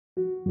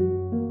All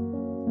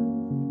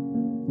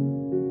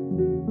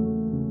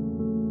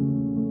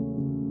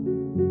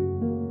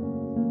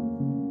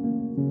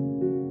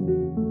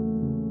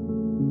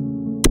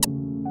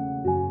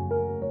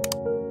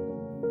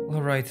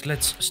right,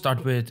 let's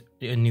start with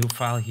a new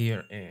file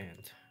here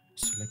and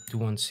select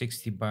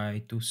 2160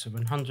 by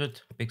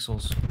 2700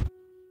 pixels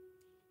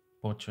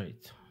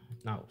portrait.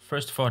 Now,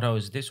 first photo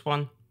is this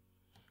one,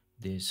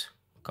 this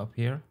cup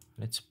here.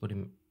 Let's put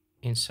him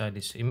inside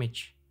this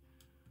image.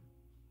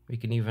 We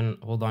can even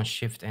hold on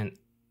shift and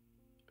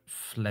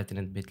flatten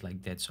it a bit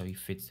like that so he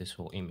fits this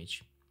whole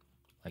image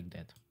like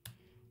that.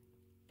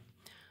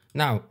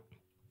 Now,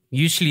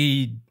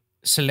 usually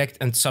select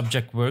and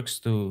subject works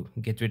to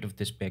get rid of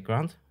this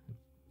background,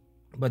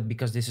 but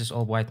because this is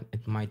all white,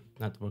 it might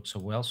not work so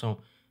well.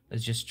 So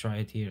let's just try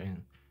it here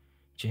and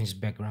change the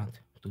background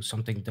to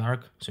something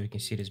dark so you can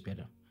see this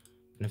better.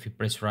 And if you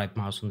press right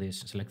mouse on this,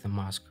 select the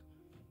mask,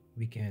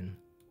 we can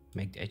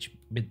make the edge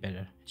a bit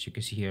better. As you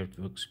can see here, it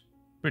works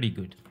pretty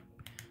good.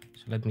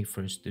 So let me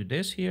first do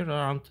this here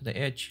around the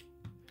edge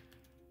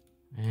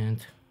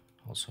and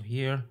also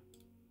here.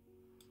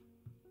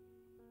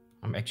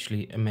 I'm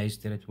actually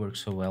amazed that it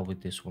works so well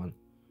with this one,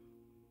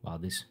 while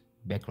this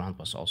background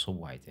was also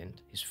white and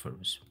his fur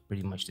was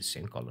pretty much the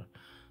same color.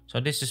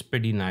 So this is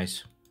pretty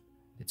nice.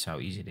 That's how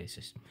easy this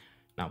is.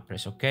 Now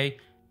press OK,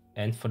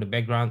 and for the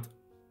background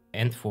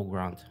and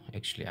foreground,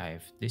 actually I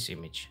have this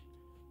image.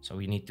 So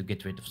we need to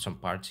get rid of some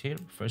parts here.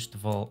 First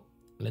of all,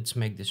 let's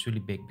make this really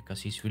big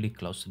because he's really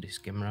close to this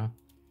camera.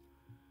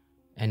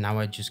 And now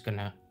I'm just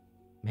gonna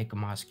make a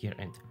mask here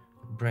and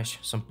brush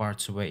some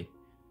parts away.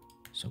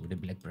 So with a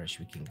black brush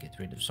we can get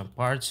rid of some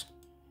parts.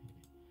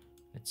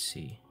 Let's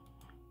see.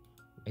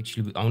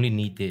 Actually, we only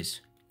need this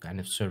kind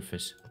of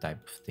surface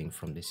type of thing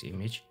from this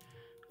image.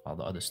 All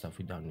the other stuff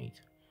we don't need.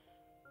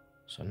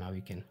 So now we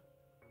can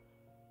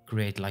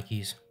create like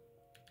he's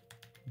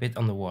a bit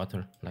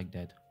underwater like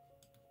that.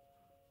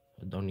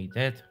 I don't need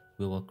that.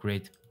 We will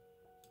create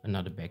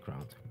another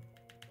background.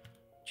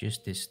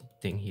 Just this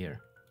thing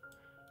here.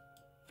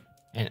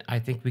 And I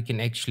think we can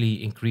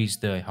actually increase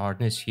the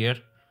hardness here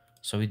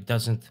so it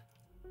doesn't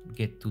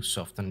get too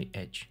soft on the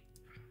edge.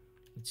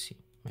 Let's see,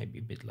 maybe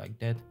a bit like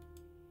that.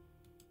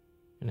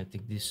 And I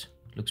think this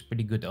looks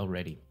pretty good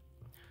already.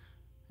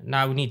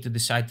 Now we need to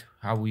decide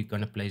how we're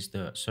gonna place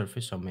the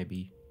surface. So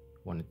maybe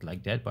want it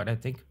like that, but I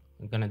think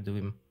I'm gonna do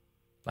him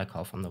like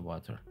half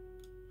underwater,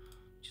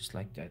 just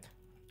like that.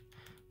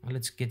 Now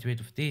let's get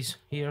rid of these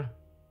here.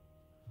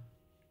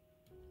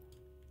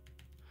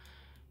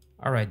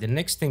 All right, the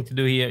next thing to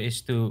do here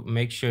is to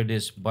make sure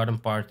this bottom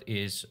part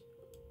is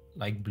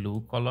like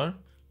blue color.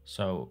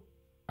 So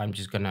I'm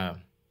just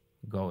gonna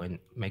go and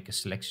make a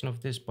selection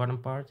of this bottom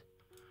part,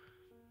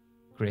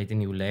 create a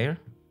new layer,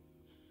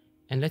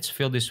 and let's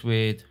fill this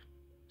with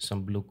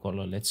some blue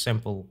color. Let's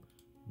sample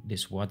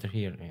this water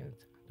here and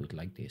do it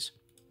like this.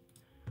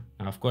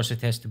 Now, of course,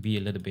 it has to be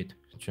a little bit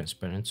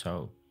transparent,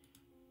 so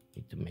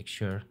need to make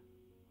sure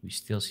we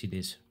still see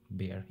this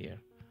bear here.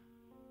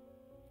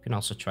 You can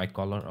also try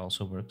color,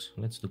 also works.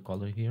 Let's do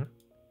color here.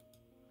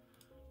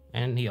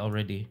 And he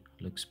already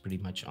looks pretty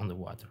much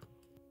underwater.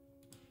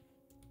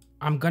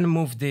 I'm gonna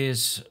move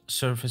this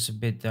surface a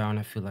bit down.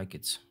 I feel like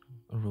it's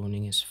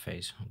ruining his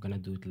face. I'm gonna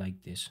do it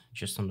like this,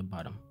 just on the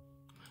bottom.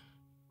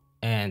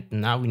 And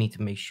now we need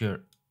to make sure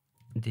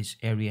this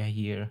area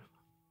here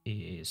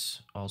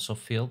is also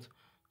filled.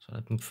 So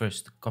let me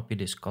first copy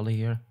this color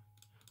here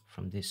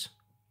from this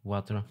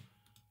water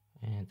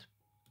and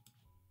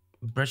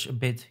brush a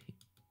bit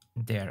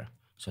there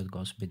so it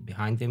goes a bit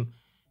behind him.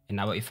 And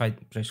now if I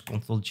press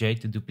Ctrl J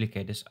to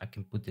duplicate this, I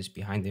can put this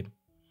behind him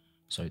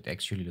so it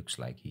actually looks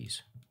like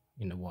he's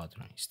in the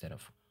water instead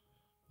of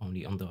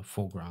only on the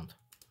foreground.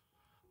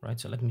 Right,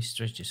 so let me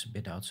stretch this a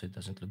bit out so it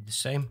doesn't look the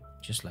same,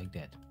 just like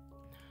that.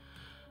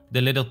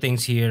 The little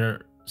things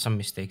here, some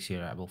mistakes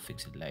here, I will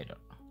fix it later.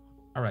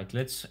 All right,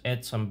 let's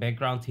add some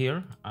background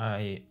here.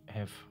 I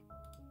have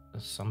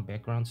some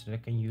backgrounds that I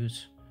can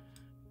use.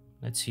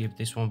 Let's see if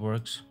this one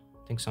works.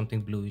 I think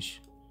something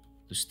bluish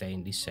to stay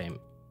in the same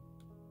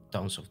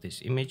tones of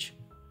this image,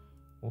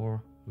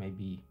 or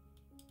maybe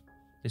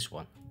this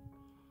one.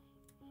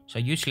 So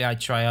usually I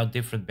try out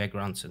different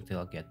backgrounds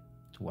until I get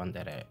to one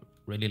that I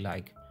really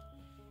like.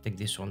 I think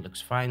this one looks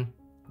fine.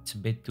 It's a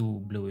bit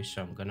too bluish,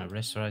 so I'm gonna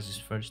rasterize this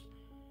first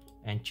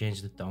and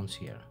change the tones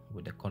here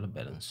with the color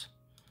balance.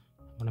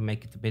 I want to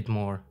make it a bit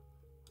more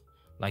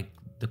like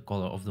the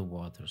color of the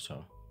water, so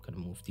I'm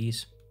gonna move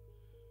these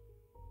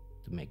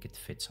to make it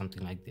fit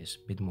something like this,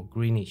 a bit more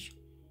greenish.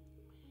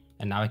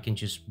 And now I can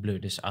just blur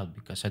this out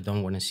because I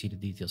don't want to see the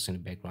details in the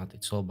background.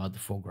 It's all about the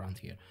foreground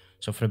here.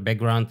 So for the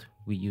background,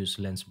 we use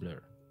lens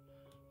blur.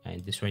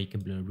 And this way you can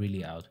blur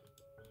really out.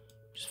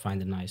 Just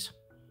find a nice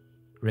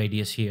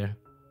radius here.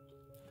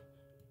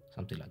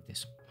 Something like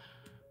this.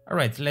 All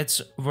right,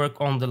 let's work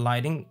on the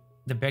lighting.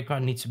 The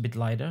background needs a bit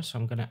lighter, so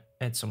I'm gonna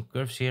add some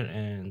curves here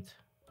and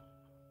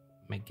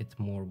make it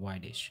more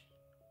whitish.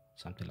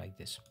 Something like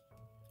this,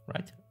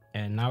 right?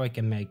 And now I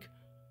can make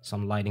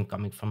some lighting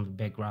coming from the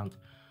background.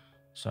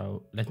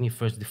 So let me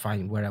first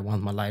define where I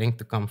want my lighting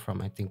to come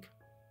from. I think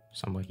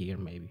somewhere here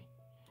maybe.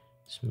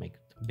 Let's make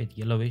it a bit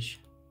yellowish.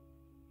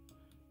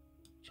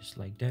 Just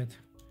like that.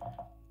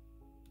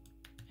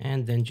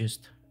 And then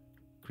just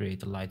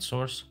create a light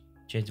source.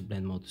 Change the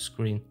blend mode to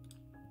screen.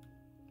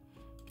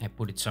 And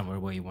put it somewhere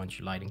where you want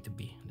your lighting to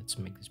be. Let's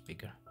make this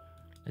bigger.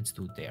 Let's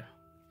do it there.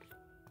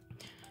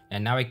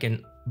 And now I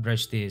can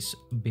brush this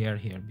bear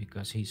here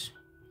because he's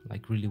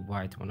like really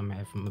white. I want to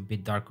have him a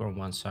bit darker on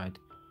one side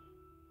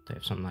to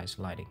have some nice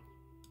lighting.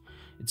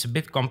 It's a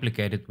bit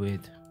complicated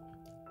with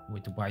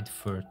white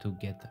fur to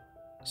get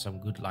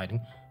some good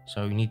lighting.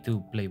 So you need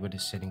to play with the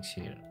settings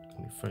here. Let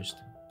me first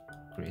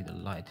create a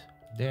light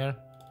there.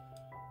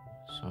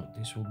 So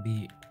this will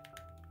be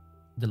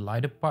the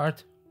lighter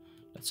part.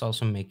 Let's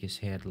also make his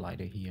head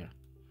lighter here,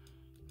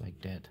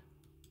 like that.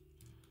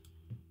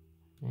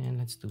 And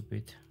let's do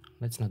it.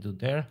 Let's not do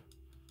there.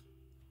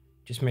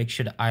 Just make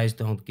sure the eyes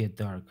don't get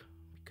dark,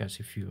 because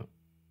if your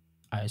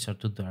eyes are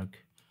too dark,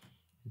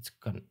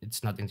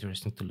 it's not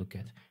interesting to look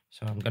at.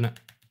 So I'm gonna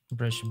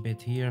brush a bit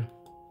here.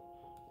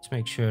 Let's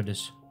make sure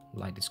this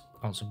light is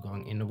also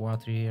going in the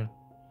water here.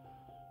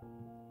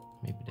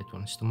 Maybe that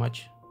one is too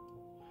much.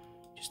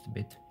 Just a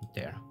bit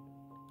there.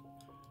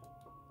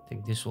 I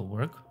think this will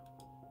work.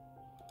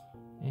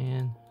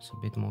 And it's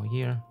a bit more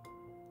here.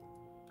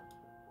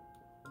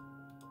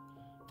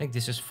 I think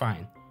this is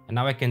fine. And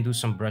now I can do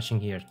some brushing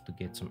here to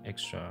get some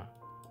extra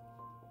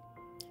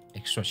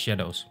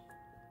shadows.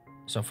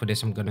 So for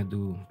this I'm gonna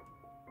do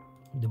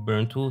the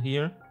burn tool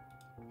here.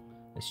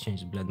 Let's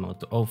change the blend mode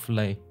to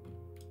overlay.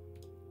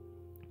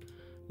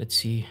 Let's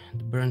see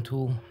the burn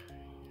tool.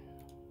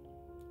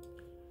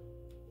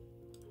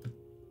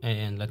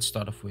 And let's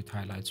start off with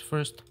highlights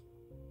first.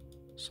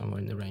 Somewhere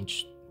in the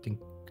range, I think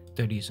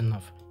 30 is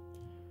enough.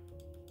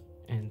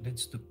 And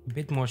let's do a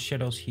bit more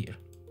shadows here.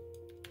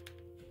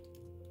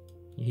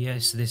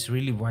 Yes, this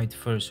really white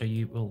fur, so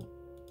you will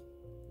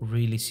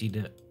really see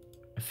the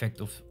effect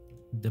of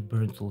the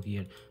burn tool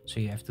here. So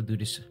you have to do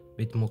this a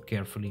bit more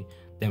carefully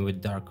than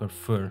with darker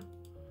fur.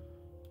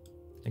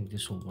 I think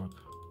this will work.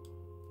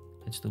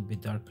 Let's do a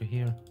bit darker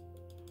here.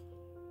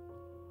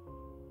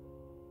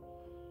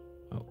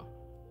 Oh.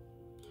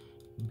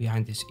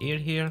 Behind this ear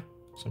here,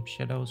 some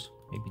shadows.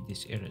 Maybe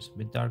this ear is a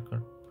bit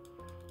darker.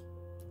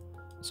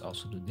 Let's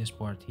also do this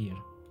part here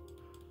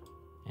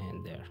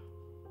and there.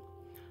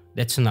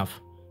 That's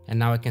enough. And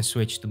now I can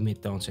switch to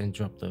midtones and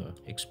drop the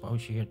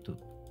exposure here to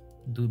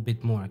do a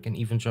bit more. I can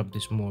even drop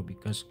this more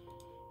because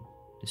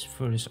this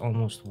fur is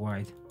almost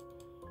white.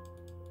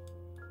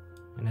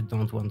 And I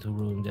don't want to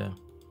ruin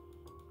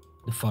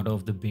the photo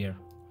of the bear.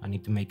 I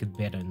need to make it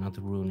better, not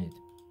to ruin it.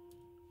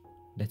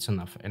 That's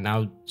enough. And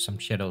now some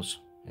shadows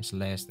as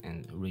last,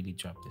 and really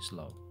drop this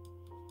low.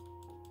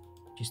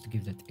 Just to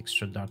give that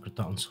extra darker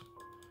tones.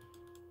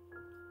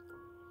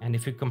 And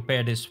if you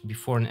compare this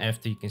before and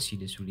after, you can see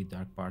this really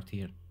dark part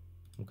here.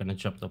 I'm gonna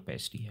drop the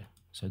opacity here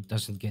so it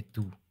doesn't get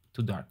too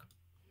dark.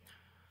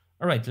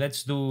 All right,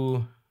 let's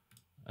do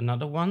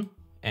another one,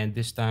 and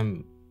this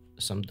time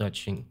some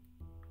dodging.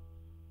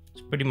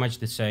 It's pretty much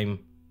the same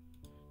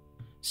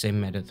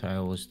method I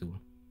always do.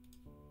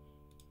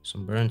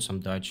 Some burn, some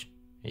dodge,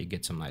 and you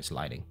get some nice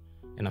lighting.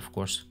 And of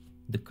course,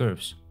 the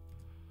curves.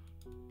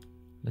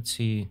 Let's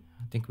see,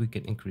 I think we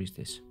can increase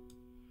this.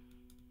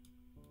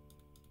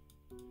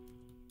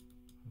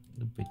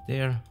 A bit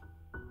there.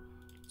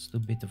 Let's do a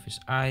bit of his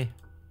eye,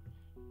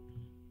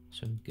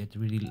 so we get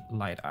really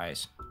light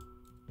eyes.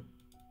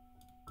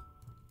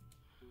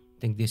 I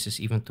think this is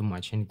even too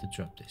much. I need to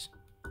drop this,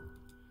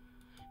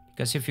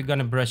 because if you're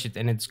gonna brush it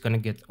and it's gonna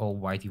get all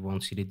white, you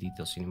won't see the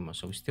details anymore.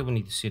 So we still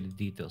need to see the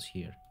details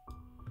here.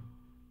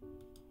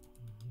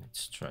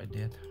 Let's try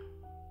that.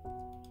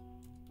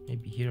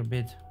 Maybe here a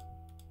bit,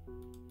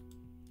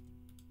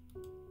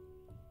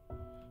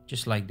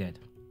 just like that.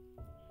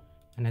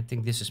 And I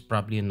think this is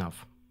probably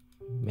enough.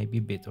 Maybe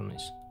a bit on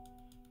his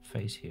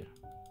face here.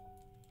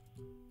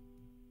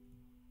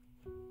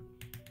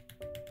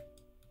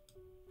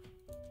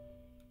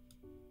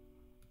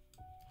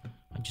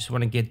 I just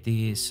want to get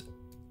this,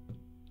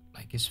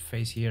 like his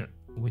face here,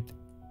 with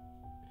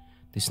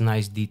this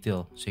nice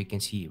detail, so you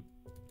can see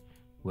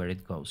where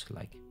it goes,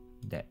 like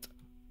that.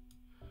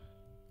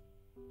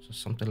 So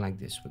something like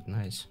this with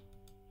nice.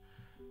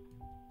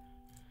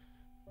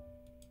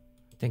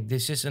 I think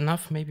this is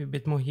enough, maybe a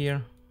bit more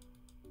here.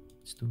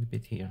 Let's do a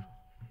bit here.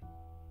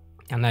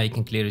 And now you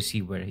can clearly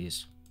see where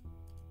his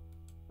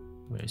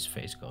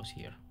face goes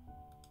here.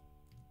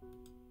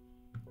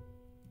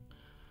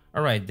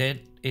 All right, that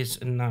is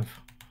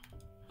enough.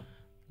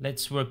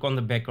 Let's work on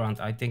the background.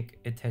 I think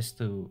it has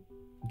to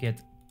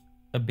get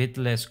a bit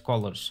less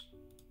colors.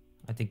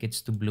 I think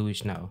it's too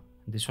bluish now.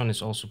 This one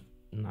is also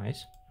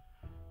nice.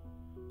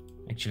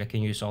 Actually, I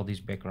can use all these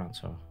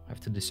backgrounds, so I have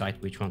to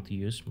decide which one to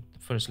use.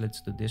 First,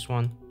 let's do this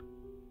one.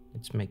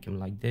 Let's make him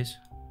like this.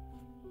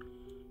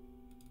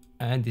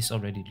 And this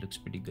already looks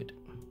pretty good.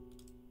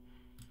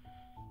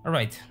 All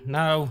right,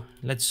 now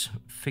let's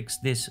fix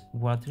this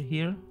water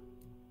here.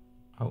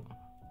 Oh,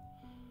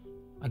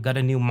 I got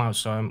a new mouse,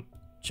 so I'm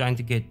trying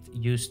to get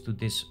used to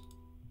this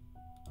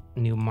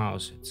new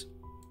mouse. It's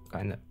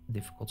kind of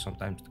difficult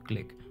sometimes to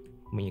click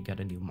when you get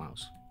a new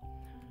mouse.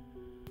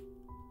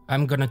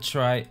 I'm gonna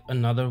try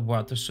another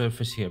water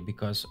surface here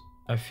because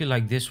I feel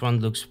like this one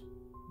looks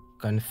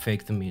kind of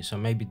fake to me, so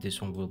maybe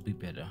this one will be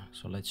better.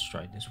 So let's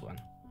try this one.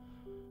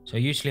 So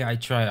usually I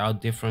try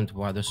out different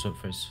water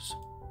surfaces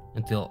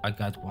until I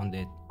got one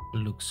that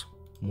looks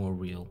more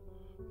real.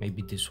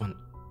 Maybe this one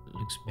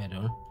looks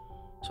better.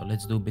 So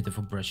let's do a bit of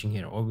a brushing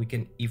here, or we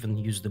can even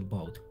use them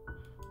both.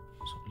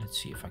 So let's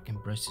see if I can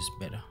brush this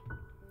better.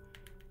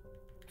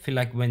 I feel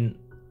like when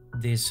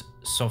this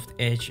soft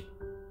edge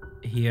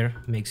here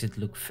makes it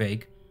look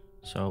fake.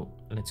 So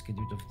let's get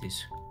rid of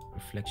this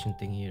reflection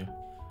thing here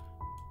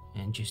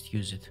and just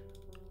use it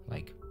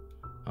like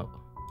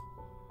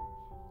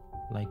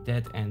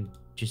that, and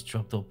just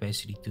drop the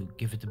opacity to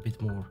give it a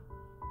bit more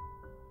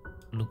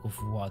look of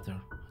water.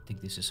 I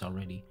think this is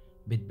already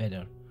a bit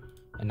better.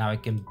 And now I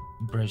can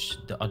brush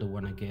the other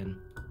one again,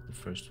 the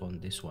first one,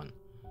 this one,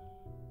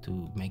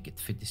 to make it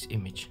fit this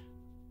image.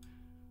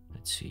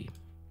 Let's see.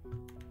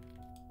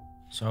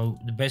 So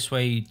the best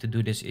way to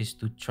do this is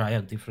to try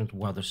out different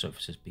water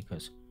surfaces,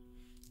 because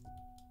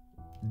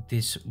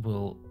this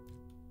will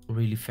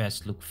really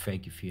fast look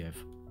fake if you have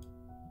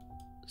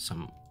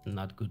some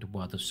not good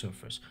water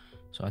surface.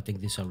 So I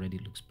think this already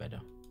looks better.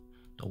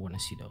 Don't want to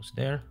see those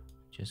there.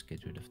 Just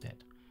get rid of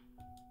that.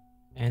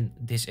 And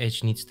this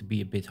edge needs to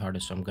be a bit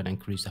harder, so I'm gonna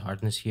increase the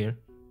hardness here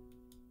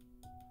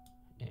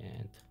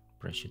and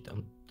brush it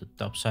on the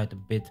top side, a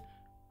bit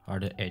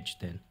harder edge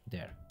than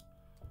there.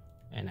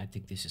 And I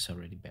think this is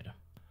already better.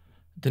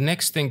 The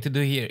next thing to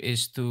do here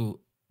is to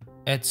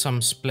add some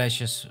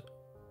splashes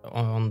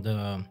on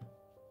the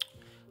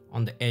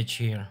edge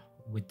here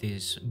with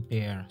this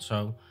bear.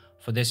 So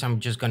for this I'm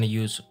just gonna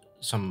use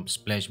some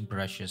splash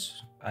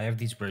brushes. I have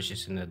these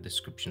brushes in the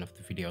description of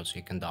the video, so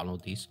you can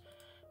download these.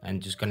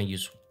 And just gonna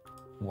use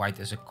white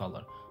as a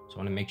color. So I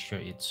want to make sure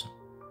it's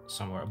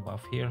somewhere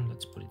above here.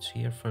 Let's put it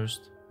here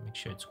first, make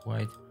sure it's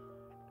white,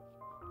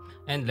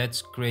 and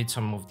let's create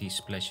some of these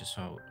splashes.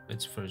 So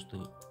let's first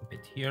do a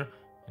bit here,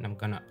 and I'm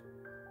gonna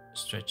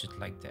stretch it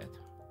like that.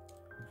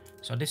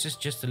 So this is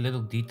just a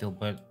little detail,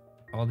 but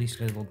all these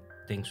little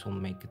things will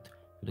make it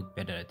look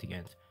better at the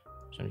end.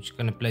 So I'm just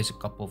gonna place a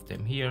couple of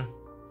them here,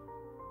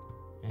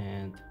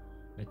 and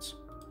let's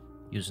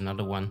use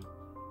another one.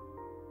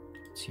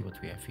 Let's see what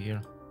we have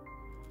here.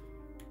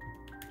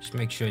 Just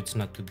make sure it's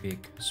not too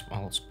big,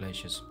 small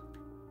splashes.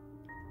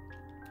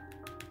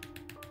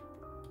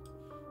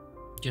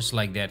 Just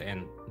like that,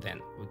 and then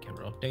we can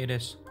rotate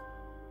this.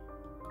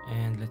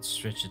 And let's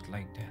stretch it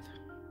like that.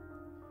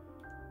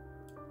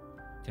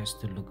 It has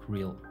to look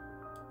real.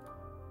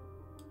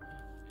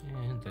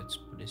 And let's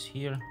put this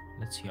here.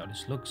 Let's see how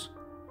this looks.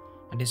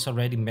 And this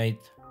already made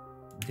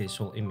this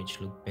whole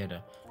image look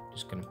better.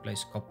 Just gonna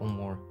place a couple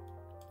more.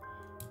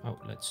 Oh,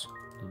 let's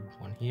do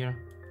one here.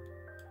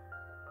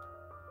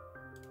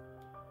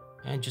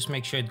 And just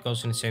make sure it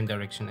goes in the same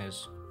direction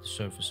as the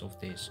surface of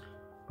this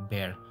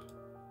bear.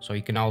 So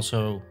you can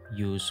also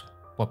use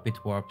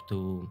Pop-It Warp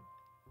to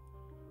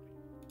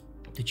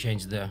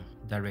change the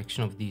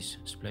direction of these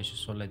splashes.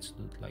 So let's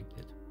do it like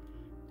that.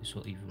 This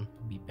will even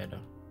be better.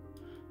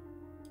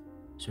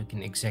 So you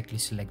can exactly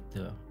select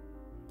the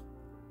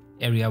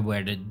area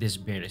where this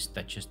bear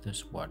touches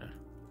this water.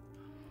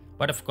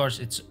 But of course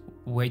it's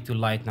way too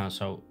light now,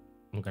 so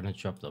I'm gonna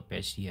drop the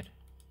opacity here.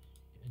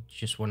 I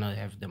just wanna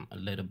have them a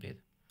little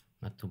bit.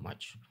 Not too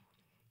much.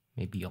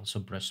 Maybe also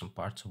brush some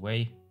parts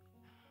away.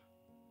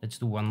 Let's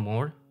do one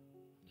more.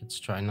 Let's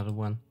try another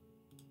one.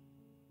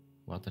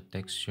 Water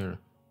texture.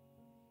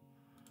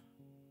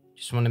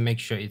 Just want to make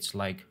sure it's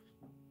like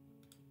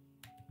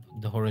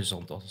the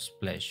horizontal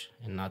splash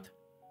and not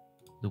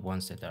the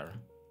ones that are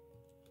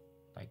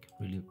like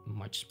really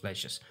much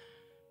splashes.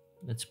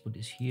 Let's put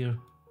this here.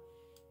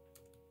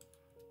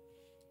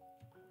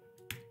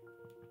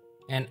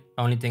 And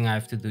only thing I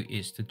have to do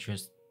is to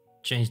just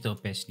change the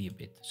opacity a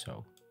bit,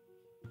 so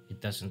it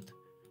doesn't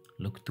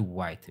look too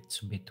white. It's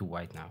a bit too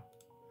white now,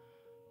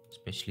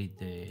 especially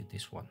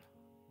this one.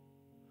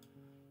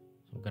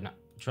 So I'm gonna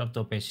drop the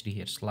opacity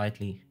here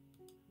slightly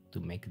to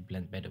make it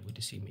blend better with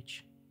this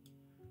image,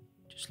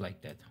 just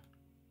like that.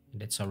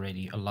 And that's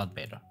already a lot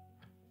better.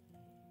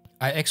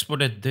 I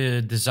exported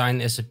the design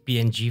as a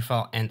PNG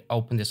file and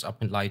opened this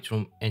up in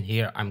Lightroom, and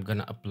here I'm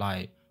gonna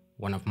apply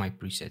one of my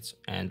presets,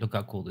 and look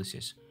how cool this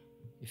is.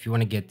 If you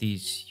want to get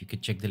these, you can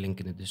check the link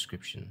in the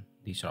description.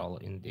 These are all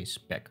in this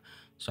pack.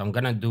 So I'm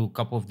gonna do a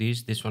couple of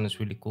these. This one is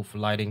really cool for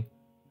lighting,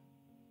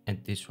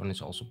 and this one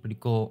is also pretty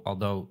cool,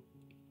 although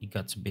he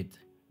got a bit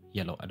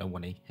yellow. I don't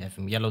want to have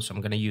him yellow, so I'm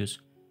gonna use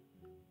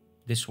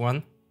this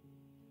one.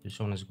 This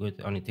one is good.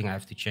 The only thing I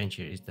have to change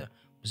here is the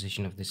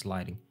position of this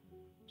lighting.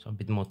 So a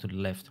bit more to the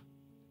left.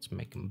 Let's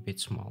make him a bit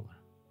smaller,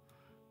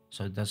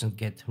 so it doesn't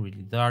get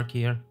really dark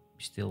here.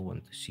 We still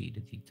want to see the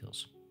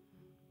details.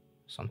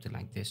 Something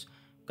like this.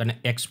 Gonna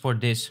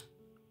export this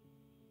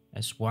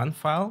as one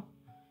file,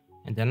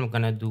 and then I'm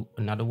gonna do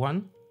another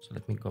one. So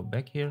let me go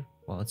back here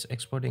while it's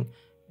exporting,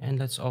 And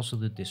let's also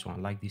do this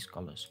one, like these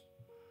colors.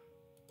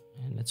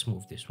 And let's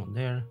move this one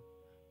there.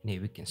 And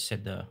here we can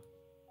set the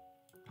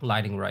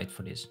lighting right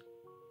for this.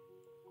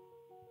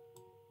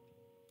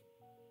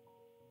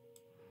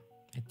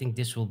 I think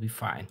this will be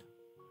fine.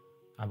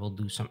 I will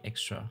do some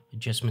extra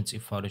adjustments in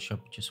Photoshop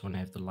just when I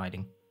have the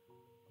lighting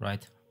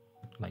right,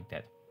 like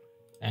that.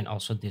 And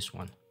also this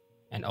one,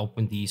 and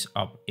open these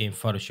up in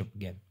Photoshop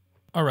again.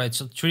 All right,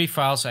 so 3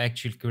 files I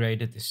actually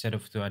created. Instead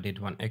of 2, I did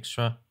 1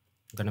 extra.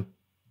 I'm gonna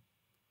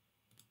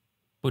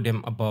put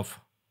them above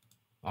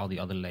all the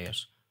other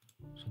layers.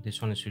 So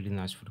this one is really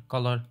nice for the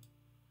color,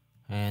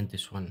 and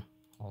this one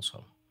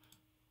also.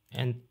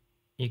 And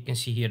you can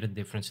see here the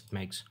difference it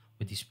makes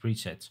with these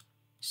presets.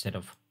 Instead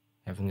of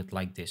having it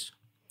like this,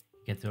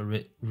 you get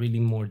really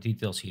more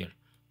details here.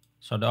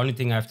 So the only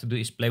thing I have to do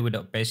is play with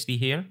the opacity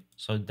here,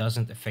 so it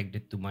doesn't affect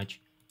it too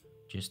much.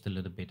 Just a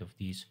little bit of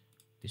these.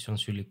 This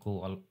one's really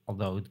cool,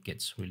 although it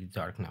gets really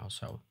dark now,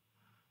 so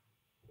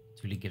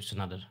it really gives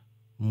another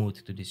mood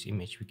to this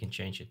image. We can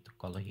change it to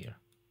color here.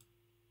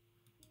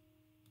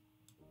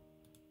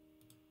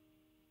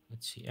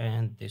 Let's see,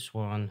 and this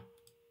one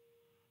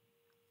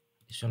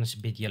is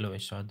a bit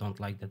yellowish, so I don't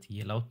like that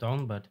yellow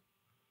tone, but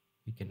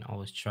we can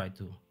always try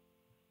to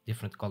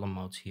different color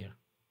modes here.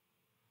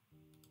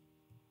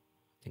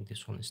 I think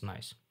this one is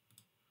nice.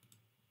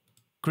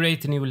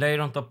 Create a new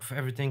layer on top of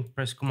everything.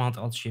 Press Command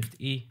Alt Shift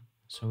E.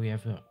 So we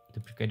have a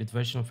duplicated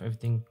version of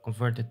everything,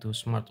 converted to a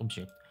smart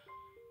object.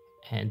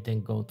 And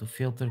then go to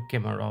Filter,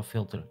 Camera Raw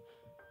Filter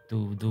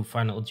to do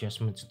final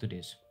adjustments to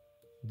this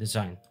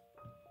design.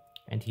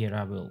 And here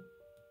I will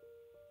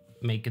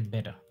make it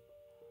better.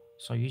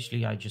 So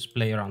usually I just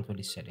play around with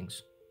these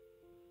settings.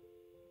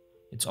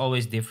 It's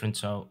always different,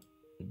 so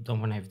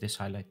don't want to have this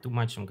highlight too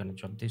much. I'm gonna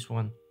drop this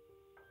one.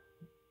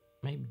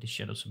 Maybe the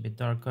shadow's a bit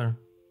darker.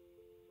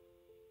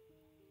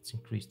 Let's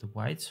increase the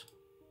whites.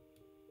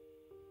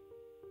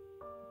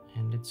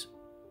 And let's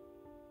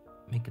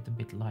make it a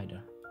bit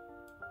lighter.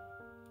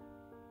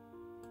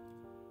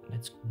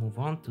 Let's move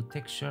on to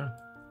texture.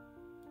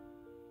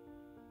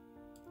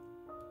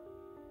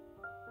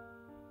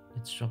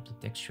 Let's drop the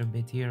texture a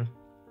bit here.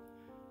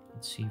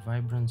 Let's see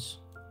vibrance.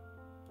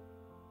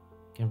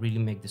 Can really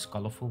make this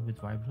colorful with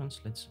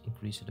vibrance. Let's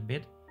increase it a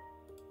bit.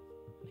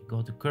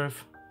 Go to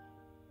curve.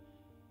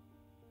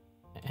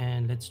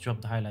 And let's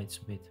drop the highlights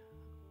a bit.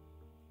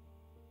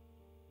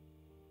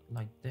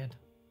 Like that.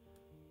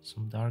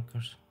 Some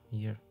darkers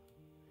here.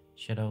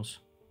 Shadows.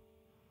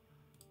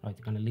 Right,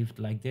 I'm gonna leave it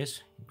like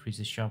this. Increase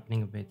the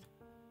sharpening a bit.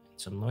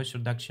 And some noise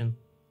reduction.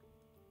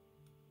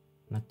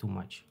 Not too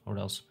much, or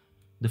else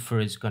the fur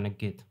is gonna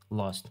get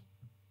lost.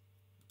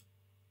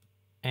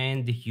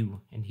 And the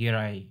hue. And here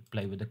I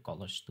play with the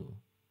colors to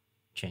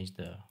change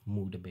the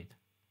mood a bit.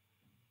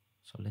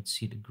 So let's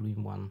see the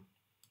green one.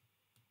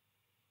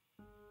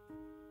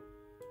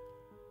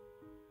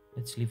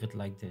 Let's leave it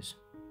like this.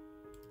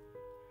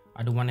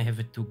 I don't want to have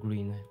it too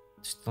green.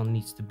 It still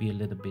needs to be a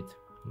little bit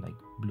like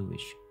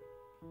bluish.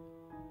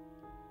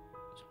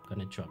 So I'm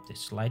gonna drop this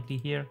slightly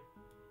here.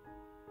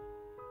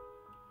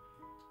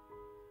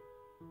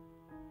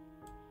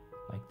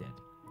 Like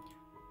that.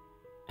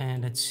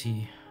 And let's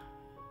see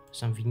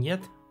some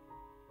vignette.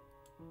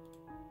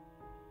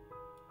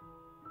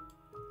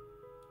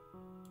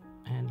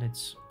 And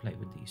let's play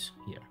with these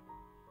here.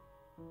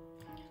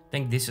 I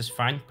think this is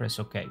fine. Press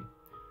OK.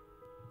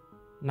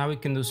 Now we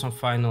can do some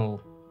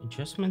final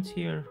adjustments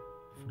here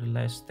for the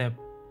last step.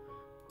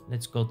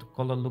 Let's go to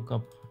color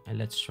lookup and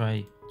let's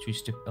try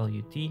 3-step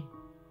LUT to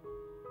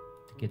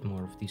get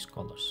more of these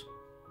colors.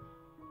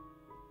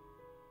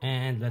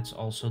 And let's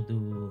also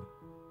do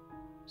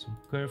some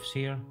curves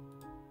here.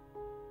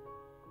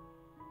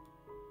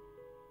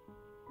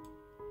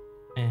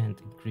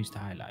 And increase the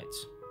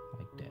highlights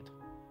like that.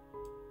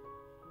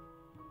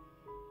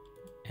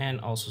 And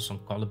also some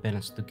color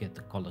balance to get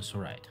the colors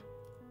right.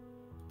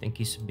 I think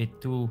he's a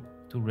bit too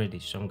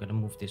reddish, so I'm gonna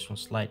move this one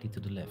slightly to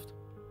the left.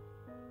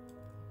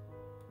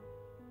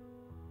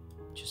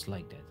 Just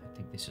like that. I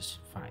think this is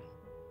fine.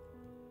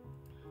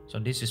 So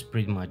this is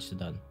pretty much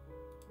done.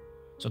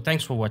 So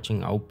thanks for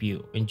watching. I hope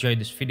you enjoyed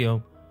this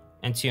video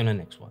and see you on the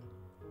next one.